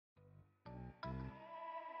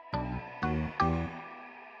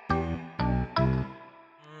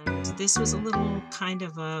this was a little kind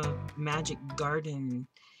of a magic garden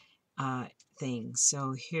thing.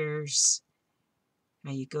 So here's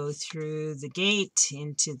how you go through the gate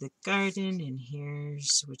into the garden, and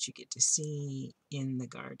here's what you get to see in the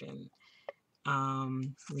garden.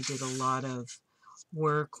 We did a lot of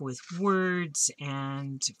work with words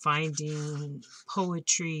and finding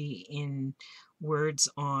poetry in words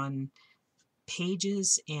on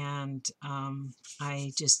pages, and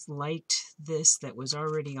I just liked this that was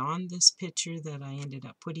already on this picture that I ended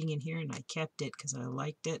up putting in here, and I kept it because I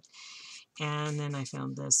liked it. And then I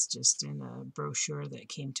found this just in a brochure that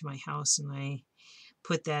came to my house, and I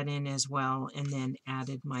put that in as well, and then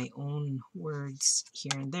added my own words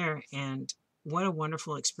here and there. And what a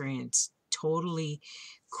wonderful experience. Totally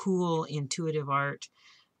cool, intuitive art.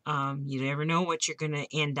 You never know what you're going to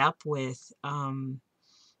end up with,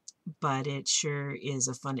 but it sure is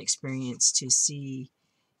a fun experience to see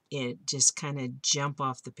it just kind of jump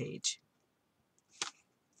off the page.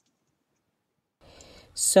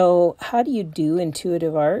 So how do you do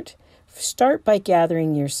intuitive art? Start by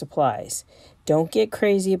gathering your supplies. Don't get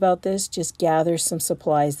crazy about this. Just gather some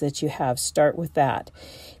supplies that you have. Start with that.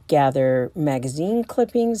 Gather magazine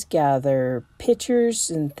clippings, gather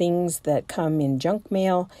pictures and things that come in junk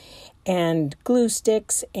mail, and glue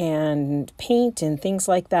sticks and paint and things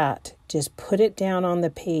like that. Just put it down on the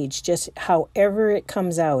page, just however it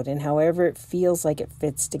comes out and however it feels like it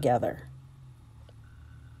fits together.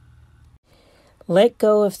 Let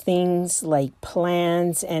go of things like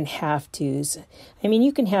plans and have-tos. I mean,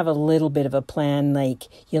 you can have a little bit of a plan, like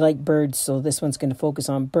you like birds, so this one's going to focus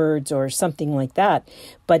on birds or something like that.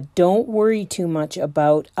 But don't worry too much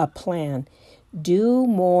about a plan. Do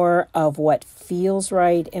more of what feels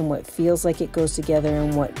right and what feels like it goes together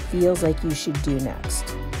and what feels like you should do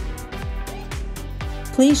next.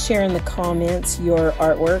 Please share in the comments your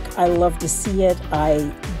artwork. I love to see it.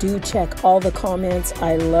 I do check all the comments.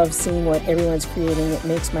 I love seeing what everyone's creating. It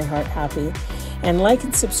makes my heart happy. And like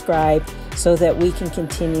and subscribe so that we can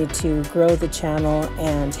continue to grow the channel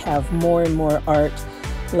and have more and more art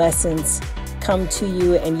lessons come to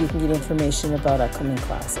you, and you can get information about upcoming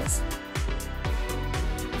classes.